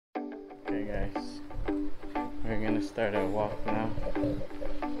Okay guys, we're gonna start a walk now.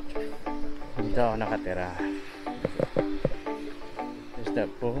 Dito ako nakatira. There's that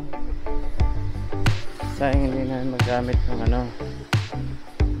pool. Sayang hindi na magamit ng ano.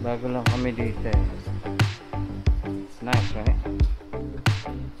 Bago lang kami dito eh. It's nice, right?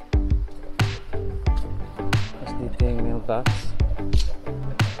 Tapos dito yung mailbox.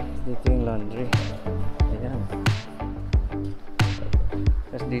 Dito yung laundry. Ayan.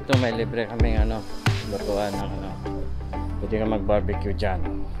 Tapos dito may libre kaming ano, lutuan ng ano. Pwede ka mag barbecue dyan.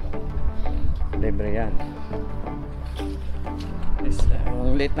 Libre yan.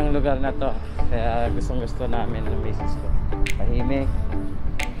 Ang liit ng lugar na to, kaya gustong gusto namin ng misis ko. Tahimik,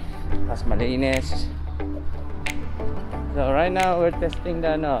 tapos malinis. So right now we're testing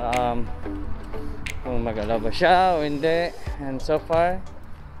the ano, kung magalaw ba siya o hindi. And so far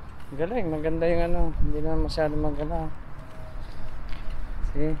galing, maganda yung ano, hindi na masyadong magalaw.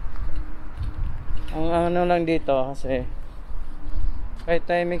 See? Ang ano lang dito kasi kahit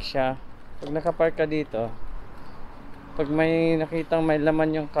tahimik siya, pag nakapark ka dito, pag may nakitang may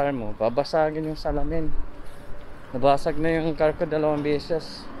laman yung car mo, babasagin yung salamin. Nabasag na yung car ko 2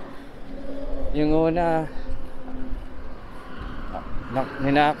 beses. Yung una,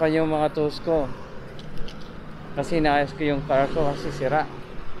 ninaka yung mga tools ko kasi inaayos ko yung car ko kasi sira.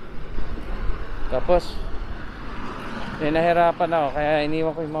 Tapos nahirapan ako kaya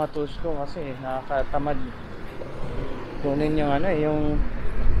iniwan ko yung mga tools ko kasi nakakatamad kunin yung ano,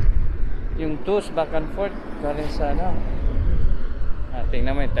 yung tools back and forth galing sa ano.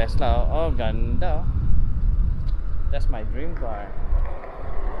 Tingnan mo yung Tesla. Oh, ganda oh. That's my dream car.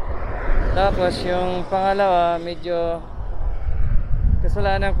 Tapos yung pangalawa, medyo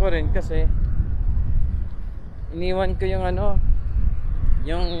kasalanan ko rin kasi iniwan ko yung ano,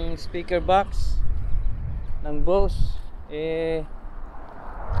 yung speaker box ng Bose. Eh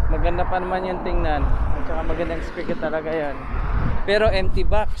maganda pa naman yung tingnan at saka magandang speaker talaga yan, pero empty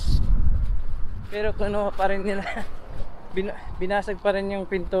box. Pero kuno pa rin nila binasag pa rin yung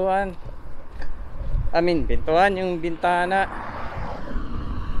pintuan. Pintuan, yung bintana.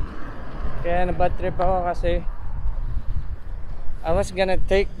 Kaya na bad trip ako kasi I was gonna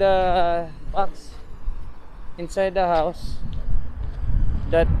take the box inside the house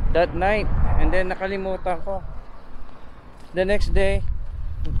that night, and then nakalimutan ko. The next day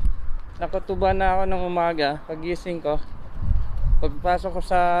nakutuban na ako ng umaga. Pagising ko, pagpasok ko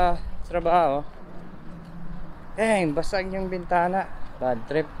sa trabaho, basag yung bintana. Bad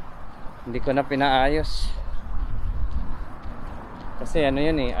trip. Hindi ko na pinaayos kasi ano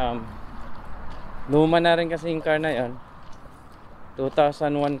yun eh, luma na rin kasi yung car na yun.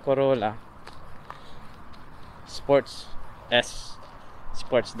 2001 Corolla Sports S.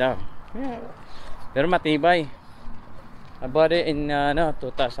 Sports daw, yeah. Pero matibay. I bought it in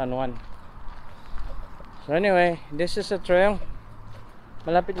 2001. So anyway, this is a trail.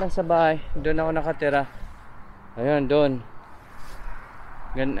 Malapit lang sa bahay. Doon ako nakatira. Ayun, doon.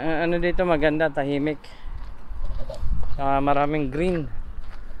 Ano dito, maganda, tahimik. Maraming green.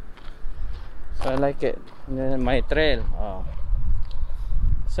 So I like it. My trail. Oh.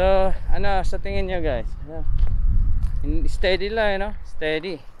 So ano sa tingin nyo guys? Steady lang, no?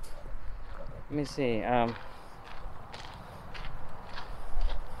 Steady. Let me see.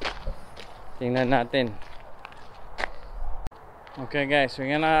 Tingnan natin. Okay guys, we're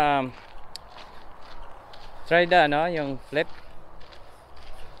gonna try the yung flip.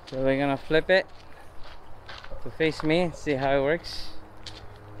 So we're gonna flip it to face me, see how it works.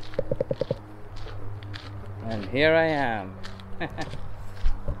 And here I am.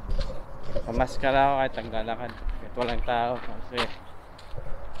 Pamaskara ako kahit naglalakad, kahit walang tao kasi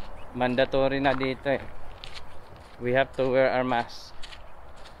mandatory na dito eh. We have to wear our mask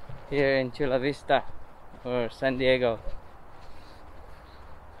here in Chula Vista or San Diego.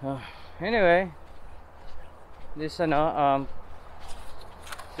 Anyway, this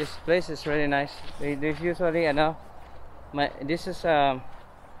this place is really nice. There's usually this is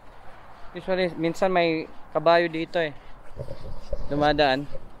usually minsan may kabayo dito eh, dumadaan.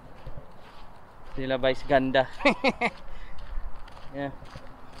 Sila vice ganda. Yeah.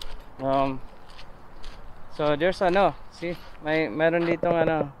 So there's see, meron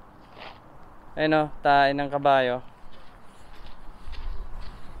ditong tae ng kabayo.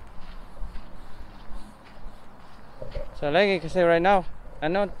 So lagi kasi right now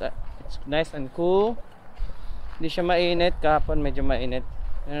it's nice and cool. Hindi siya mainit. Kahapon medyo mainit.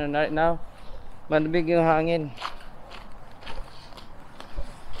 Right now malubig yung hangin.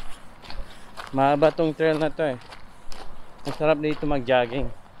 Mahaba tong trail na to eh. Masarap dito mag jogging.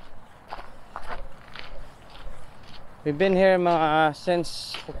 We've been here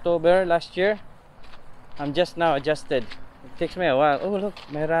since October last year. I'm just now adjusted. It takes me a while. Oh look,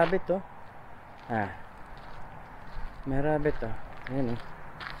 may rabbit oh. May rabbit oh. Ayun oh.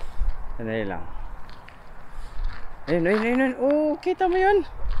 Sandali lang. Ayun. Oh, kita mo yun?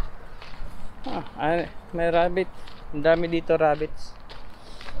 May rabbit. Ang dami dito rabbits.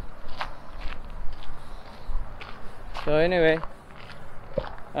 So anyway,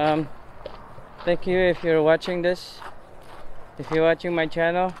 thank you if you're watching this. If you're watching my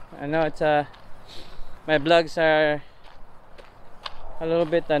channel, I know it's my vlogs are a little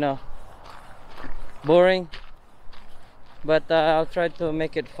bit boring, but I'll try to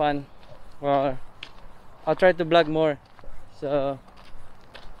make it fun, or I'll try to vlog more, so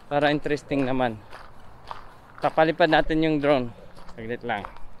para interesting naman. Papalipad natin yung drone saglit lang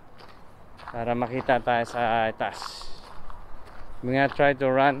para makita tayo sa itaas. I'm gonna try to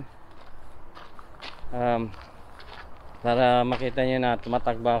run para makita nyo na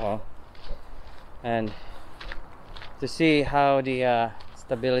tumatakbo ako, and to see how the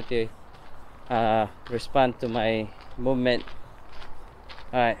stability respond to my movement.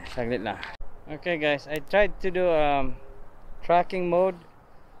 Alright, saglit lang. Okay guys, I tried to do tracking mode.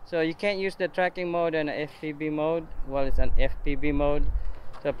 So you can't use the tracking mode in a FPV mode while it's an FPV mode.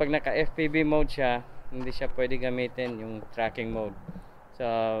 So pag naka FPV mode siya, hindi siya pwede gamitin yung tracking mode. So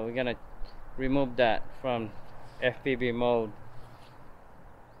we're gonna remove that from FPV mode.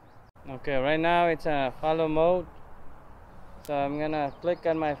 Okay, right now it's a follow mode. So I'm gonna click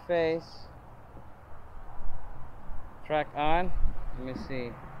on my face, track on. Let me see.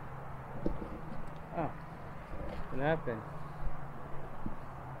 Oh, what happened?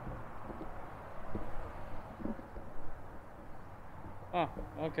 Oh,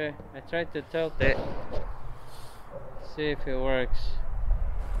 okay. I tried to tilt it. See if it works.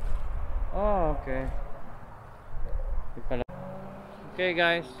 Oh, okay. Okay,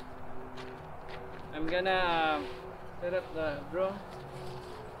 guys. I'm gonna set up the drone.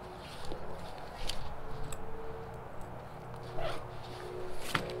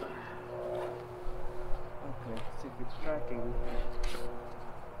 Okay, see if it's tracking.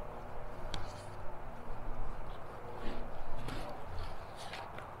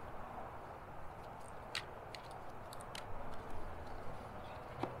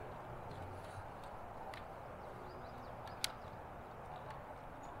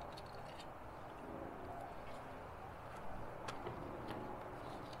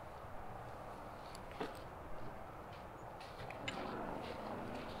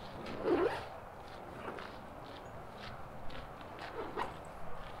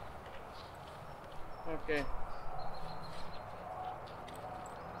 Okay,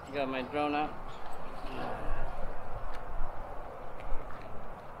 got my drone out.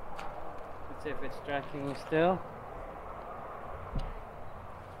 Let's see if it's tracking me still.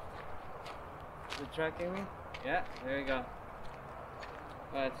 Is it tracking me? Yeah, there we go.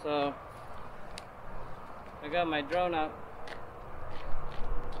 Alright, so I got my drone out,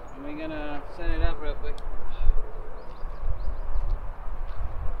 and we're gonna set it up real quick.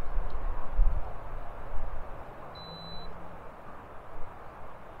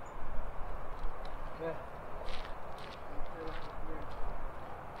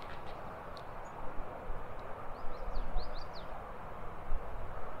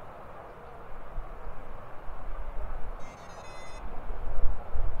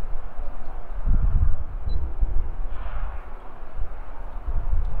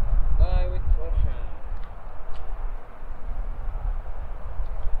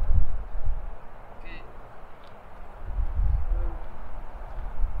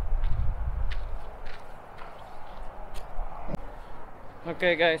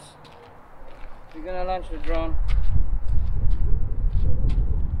 Okay guys, we're gonna launch the drone.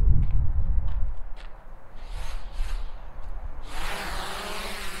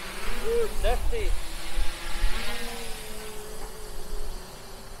 Ooh, dusty.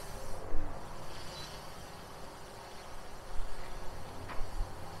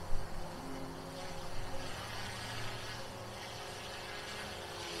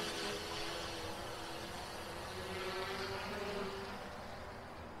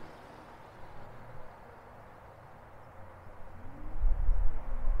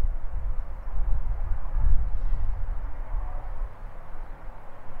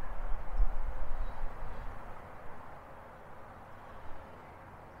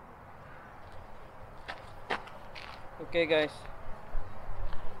 Okay guys,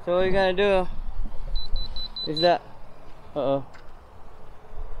 so what we're gonna do is that hold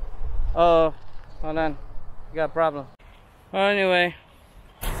on, we got a problem. Well, anyway,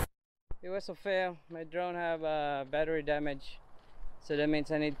 it was a fail. My drone have battery damage, so that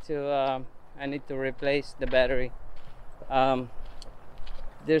means I need to replace the battery.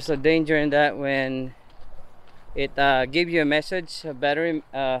 There's a danger in that when it give you a message of battery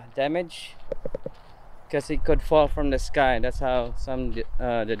damage, because it could fall from the sky. That's how some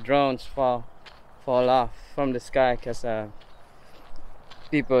the drones fall off from the sky, because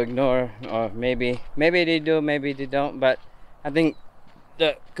people ignore, or maybe they do, maybe they don't, but I think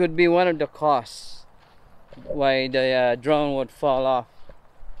that could be one of the causes why the drone would fall off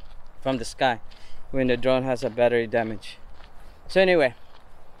from the sky when the drone has a battery damage. So anyway,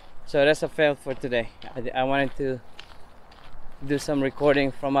 so that's a fail for today. I wanted to do some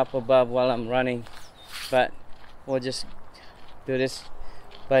recording from up above while I'm running, but we'll just do this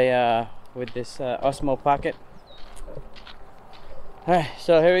by with this Osmo Pocket. Alright,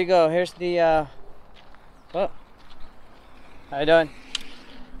 so here we go. Here's the oh, how you doing?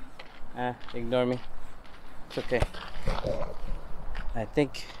 Ignore me. It's okay. I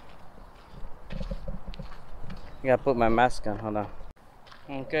think I gotta put my mask on. Hold on.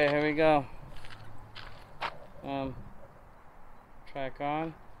 Okay, here we go. Track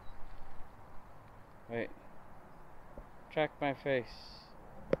on. Wait. Track my face.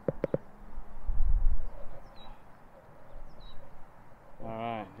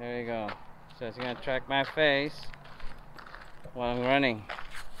 Alright, there you go. So it's gonna track my face while I'm running.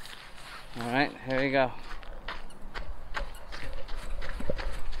 Alright, here we go.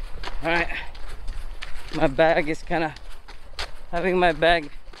 Alright. My bag is kinda having my bag,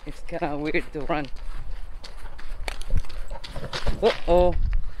 it's kinda weird to run. Uh-oh.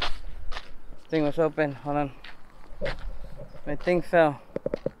 This thing was open. Hold on. My thing fell.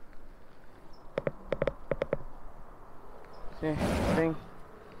 See,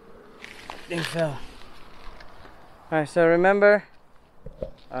 thing fell. Alright, so remember,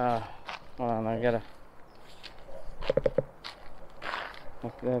 hold on, I gotta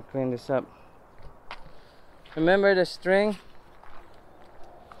clean this up. Remember the string?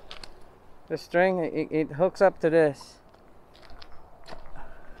 The string, it hooks up to this.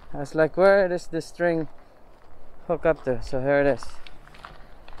 I was like, where does the string hook up to? So here it is.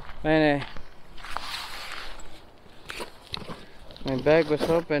 Anyway, my bag was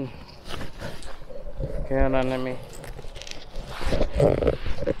open. Okay, hold on, let me.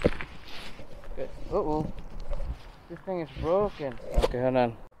 Good. Uh-oh. This thing is broken. Okay, hold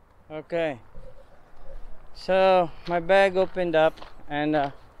on. Okay. So, my bag opened up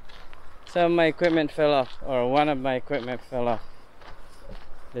and some of my equipment fell off. Or one of my equipment fell off.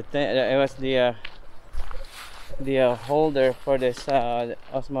 It was the holder for this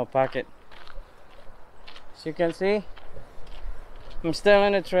Osmo Pocket. As you can see, I'm still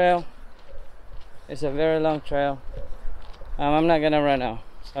on the trail. It's a very long trail. I'm not gonna run now,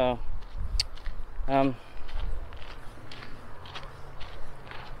 so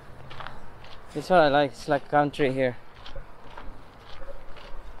that's what I like. It's like country here.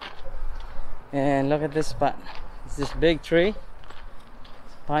 And look at this spot. It's this big tree.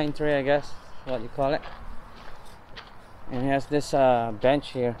 It's a pine tree, I guess, what you call it. And it has this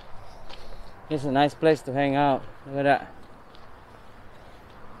bench here. It's a nice place to hang out. Look at that.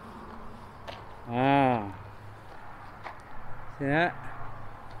 Wow. See that?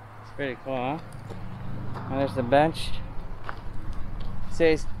 It's pretty cool, huh? And there's the bench. It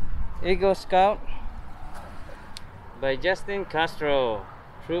says Eagle Scout by Justin Castro,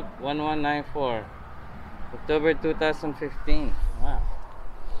 Troop 1194, October 2015. Wow.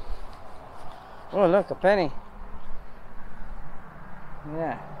 Oh, look, a penny.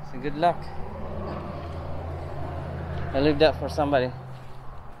 Yeah, it's a good luck. I leave that for somebody.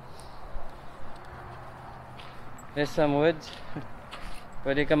 There's some wood.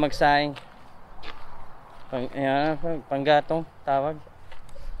 Pwede ka magsaing. Panggatong tawag.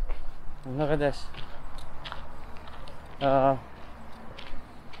 Look at this.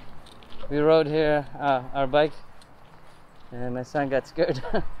 We rode here our bike, and my son got scared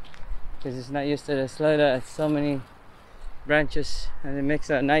because he's not used to the slide. It's so many branches, and it makes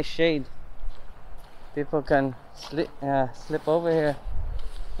a nice shade. People can slip over here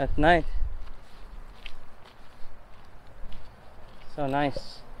at night. So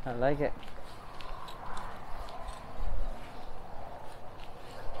nice. I like it.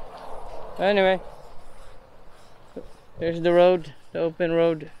 Anyway, there's the road, the open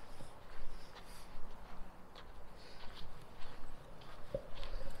road.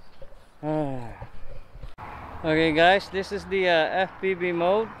 Okay guys, this is the FPV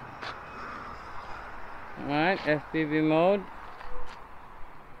mode. Alright, FPV mode.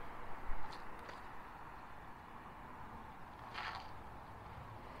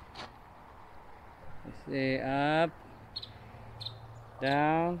 See, up,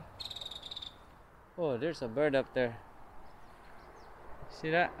 down. Oh, there's a bird up there.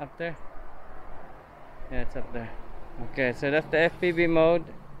 See that up there? Yeah, it's up there. Okay, so that's the FPV mode.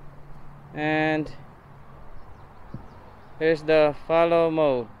 And here's the follow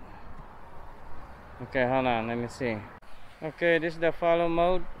mode. Okay, hold on, let me see. Okay, this is the follow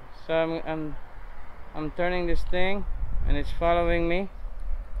mode. So I'm turning this thing and it's following me.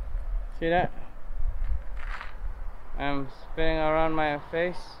 See that? I'm spinning around my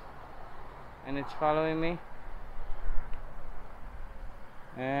face and it's following me.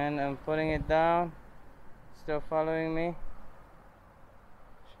 And I'm putting it down, still following me.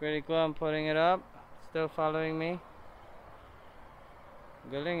 It's pretty cool. I'm putting it up, still following me.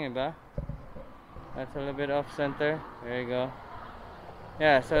 Galing, iba? That's a little bit off center. There you go.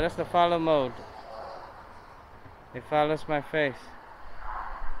 Yeah, so that's the follow mode. It follows my face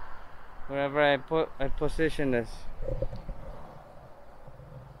wherever I position this.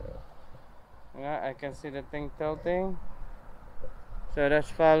 Yeah, I can see the thing tilting. So that's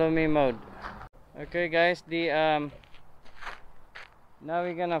follow me mode. Okay guys, the now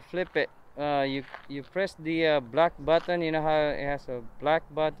we're gonna flip it. You press the black button. You know how it has a black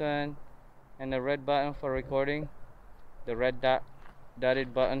button and a red button for recording, the red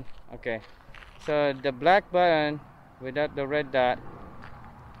dotted button. Okay, so the black button without the red dot,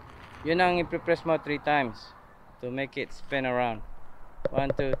 yun ang ipipress mo 3 times to make it spin around.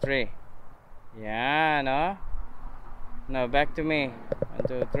 1, 2, 3. Yeah, no? Now back to me. 1,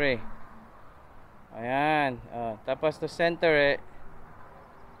 2, 3. Ayan. Tapos to center it,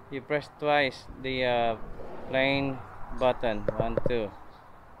 you press twice the plain button. 1, 2.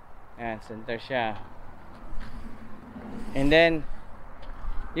 Ayan, center siya. And then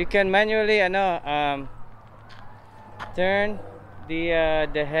you can manually turn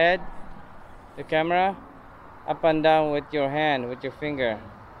the head, the camera, up and down with your hand, with your finger,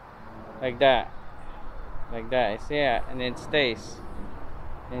 like that, see it, and then it stays,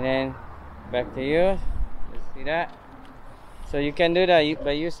 and then back to you. See that? So you can do that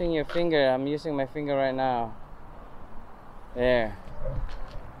by using your finger. I'm using my finger right now. There.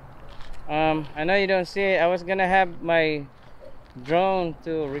 I know you don't see it. I was gonna have my drone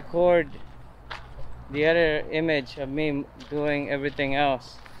to record the other image of me doing everything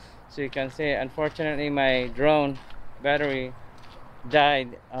else, so you can see it. Unfortunately, my drone battery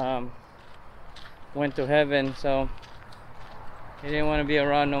died, went to heaven, so he didn't want to be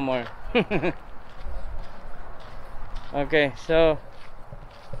around no more. Okay, so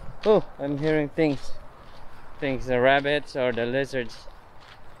I'm hearing things, the rabbits or the lizards.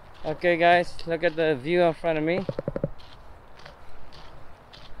 Okay guys, look at the view in front of me.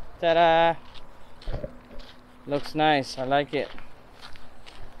 Ta-da! Looks nice. I like it.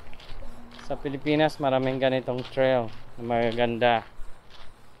 Sa Pilipinas, maraming ganitong trail na magaganda.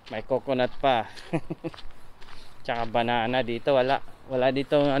 May coconut pa. Tsaka banana dito. Wala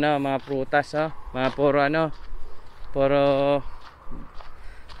dito mga prutas, mga puro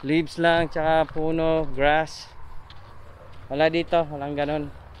leaves lang, tsaka puno, grass. Wala dito, walang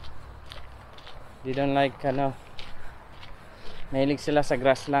ganon. They don't like mahilig sila sa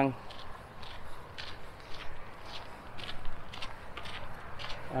grass lang.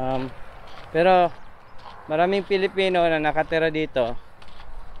 Pero maraming Pilipino na nakatira dito,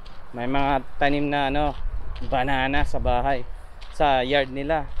 may mga tanim na banana sa bahay, sa yard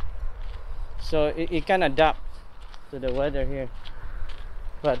nila. So it can adapt to the weather here.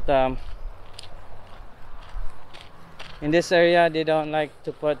 But in this area, they don't like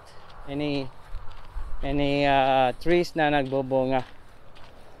to put any trees na nagbobonga.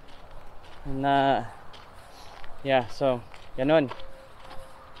 Yeah, so ganun.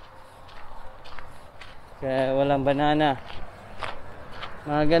 Kaya walang banana,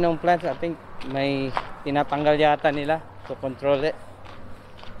 mga ganong plants. I think may tinatanggal yata nila to control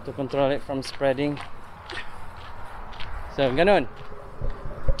it from spreading. So ganun.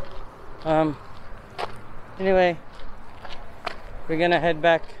 Anyway, we're gonna head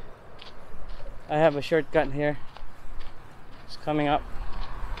back. I have a shortcut here. It's coming up.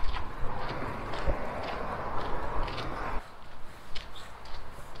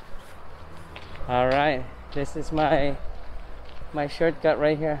 Alright, this is my shortcut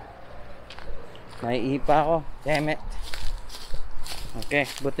right here. Naiipa ako. Damn it. Okay,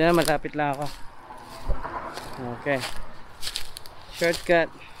 buti na malapit lang ako. Okay, shortcut.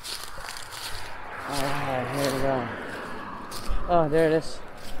 Alright, here we go. Oh, there it is.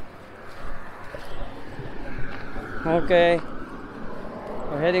 Okay,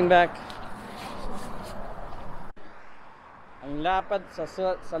 we're heading back. Ang lapad sa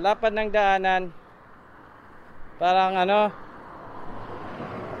lapad ng daanan, Parang ano,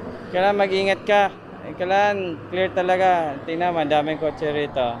 kailangan mag-ingat ka. Kailangan clear talaga. Tingnan, madaming kotse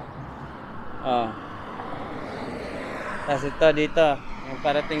rito. Oh. Tapos ito dito, yung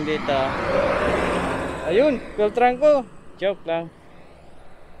parating dito. Ayun, filtran ko. Joke lang.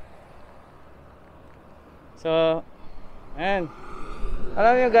 So, ayan.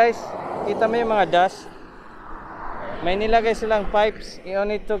 Alam nyo guys, kita mo yung mga dust. May nilagay silang pipes. It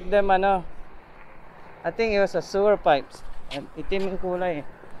only took them ano, I think it was a sewer pipes. Itim yung kulay.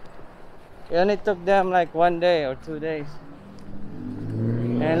 It only took them like 1 day or 2 days.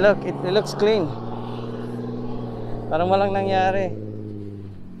 And look, it looks clean. Parang walang nangyari.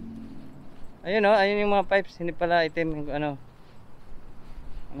 Ayun oh, ayun yung mga pipes. Hindi pala itim yung ano,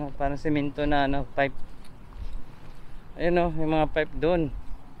 parang semento na ano, pipe. Ayun oh, yung mga pipe doon.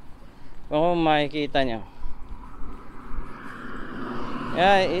 Kung makikita nyo.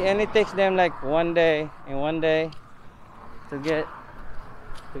 Yeah, and it takes them like 1 day, in 1 day to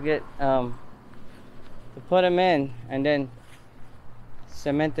put them in, and then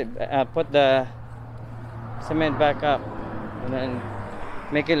cement it, put the cement back up, and then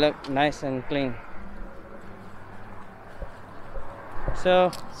make it look nice and clean. So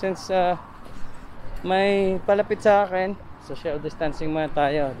since may palapit sa akin, social distancing muna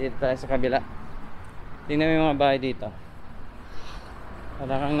tayo. Dito tayo sa kabila. Tingnan mo yung mga bahay dito.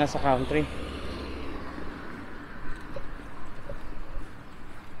 Wala kang nasa country.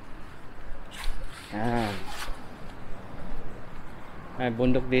 May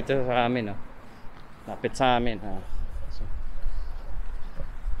bundok dito sa amin, oh. Lapit sa amin, oh. So,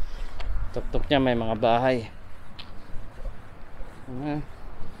 tuktok niya may mga bahay.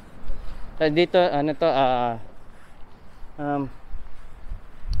 Dito ano to,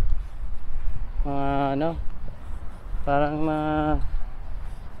 ano, parang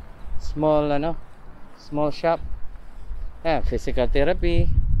small shop. Physical therapy,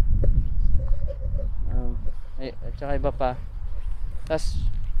 at saka iba pa. Tapos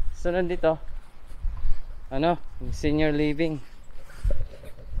sunod dito ano, senior living.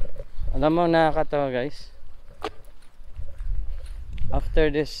 Alam mo, nakakatawa guys,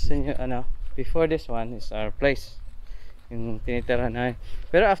 after this senior, before this one is our place, yung tinitirahan namin.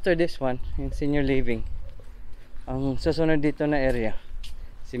 Pero after this one, yung senior living, ang susunod dito na area,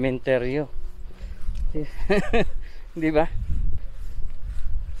 sementeryo. Di ba?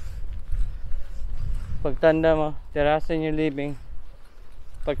 Pagtanda mo, tira senior living.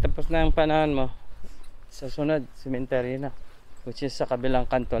 Pagtapos na ang panahon mo, sa sunod, sementeryo na, which is sa kabilang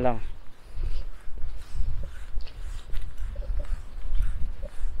kanto lang.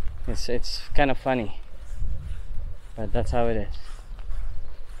 It's kind of funny, but that's how it is.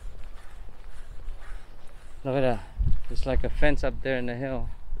 Look at that. There's like a fence up there in the hill.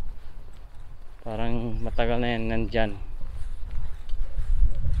 Parang matagal na yan nandyan.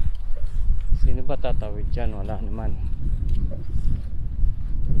 Sino ba tatawid dyan? Wala naman.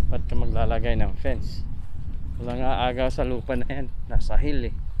 Ba't ka maglalagay ng fence? Wala nga agaw sa lupa na yan. Nasa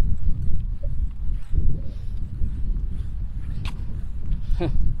hill eh.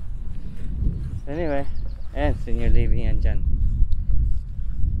 Anyway, ayan, senior living yan dyan.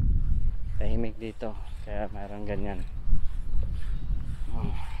 Tahimik dito, kaya mayroong ganyan.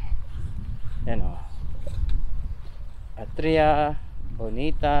 Yan o, Atria,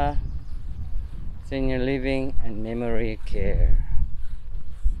 Bonita, senior living and memory care.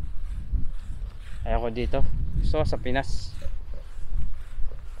 Ayaw ko dito. Gusto ko sa Pinas.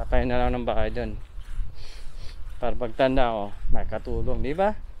 Tatayo na lang ng bahay doon para pagtanda ko may katulong, di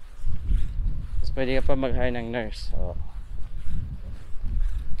ba? Tapos pwede ka pa mag-hire ng nurse. So,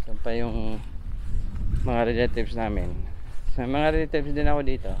 doon pa yung mga relatives namin. May mga relatives din ako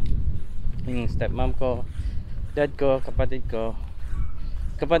dito. Yung stepmom ko, dad ko, kapatid ko.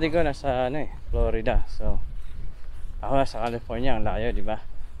 Kapatid ko nasa Florida. So ako nasa California, ang layo, di ba?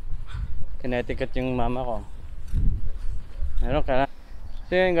 Connecticut yung mama ko. Meron ka na.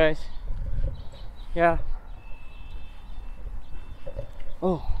 So yun guys. Yeah.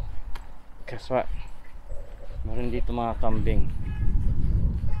 Oh, guess what? Meron dito mga kambing.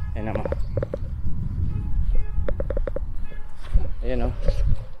 Ayan naman. Ayan o.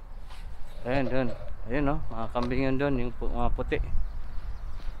 Ayan doon. Ayan o, mga kambing yun doon, yung mga puti.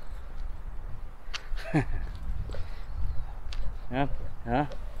 Ayan, ha?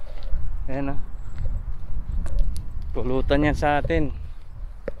 Ayan o. Pulutan yan sa atin.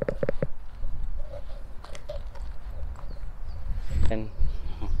 Ayan.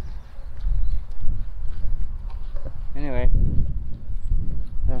 Anyway,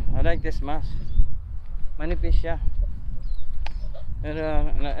 I like this mask. Manipis siya, pero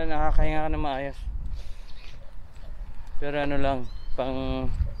nakakahinga ka na maayos. Pero ano lang, pang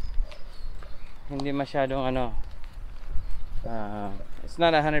hindi masyadong ano, it's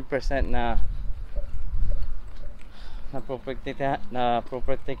not 100% na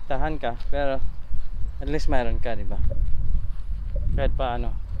napoprotektahan ka, pero at least mayroon ka, di ba? Kahit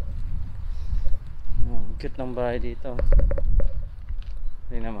paano. Cute ng bahay dito.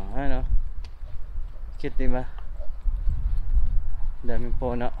 Hindi naman, ano, cute, di ba? Daming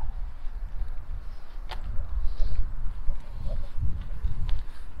puno.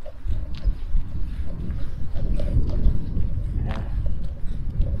 Ayan.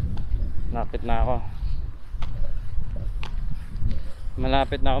 Lapit na ako.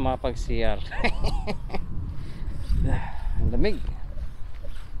 Malapit na ako makapag-CR. Ang lamig.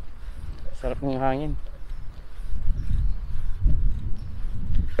 Sarap ng hangin.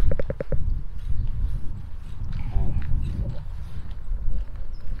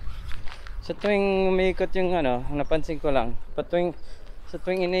 Sa tuwing umiikot yung ano, napansin ko lang, sa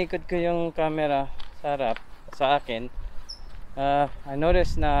tuwing iniikot ko yung camera sa harap, sa akin, I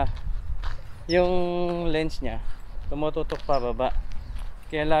noticed na yung lens niya tumututok pa baba.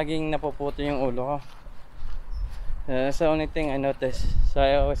 Kaya laging napuputo yung ulo ko. That's the only thing I noticed. So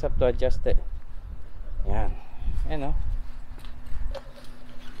I always have to adjust it. Yan. Yan, oh.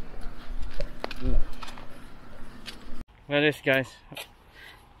 Well, this guys,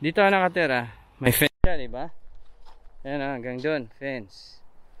 dito ako nakatira. May fence siya, diba? Ayan, hanggang doon. Fence.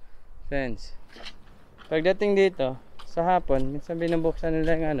 Fence. Pagdating dito, sa hapon, minsan binubuksan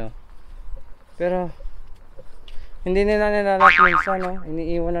nila yung ano. Pero, hindi nila nilalak minsan, no?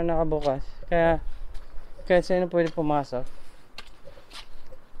 Iniiwan na nakabukas. Kaya, kahit sino pwede pumasok.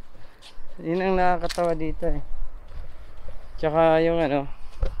 Yun ang nakakatawa dito, eh. Tsaka yung ano,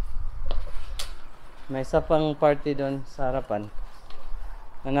 may isa pang party doon sa harapan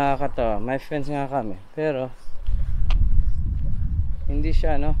na nakakatawa. May fence nga kami, pero hindi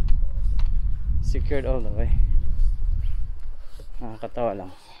siya, no, secured all the way. Nakakatawa lang.